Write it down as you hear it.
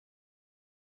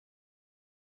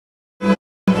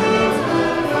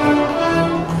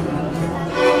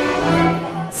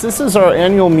This is our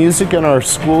annual Music in Our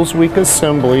Schools Week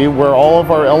Assembly, where all of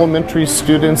our elementary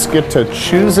students get to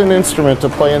choose an instrument to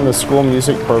play in the school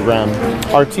music program.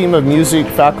 Our team of music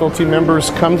faculty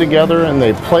members come together and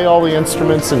they play all the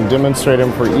instruments and demonstrate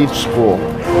them for each school.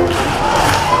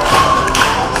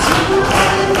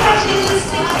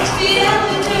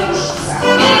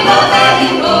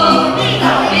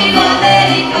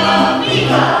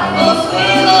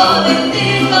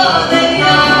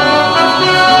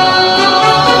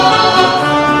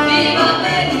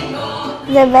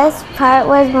 The best part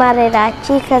was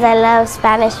mariachi because I love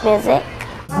Spanish music.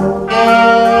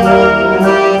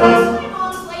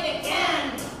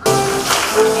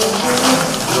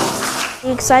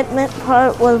 The excitement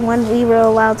part was when we were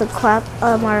allowed to clap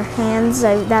our hands.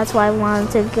 That's why I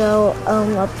wanted to go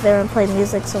up there and play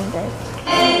music someday.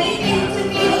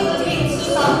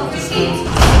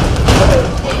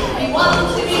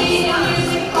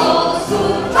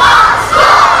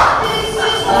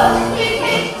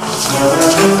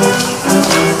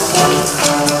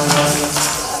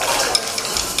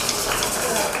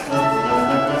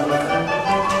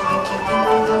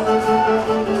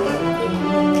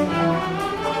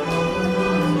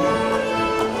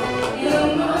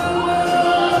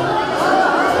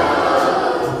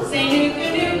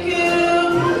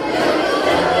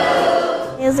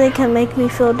 Music can make me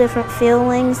feel different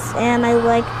feelings, and I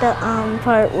like the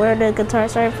part where the guitar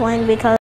started playing because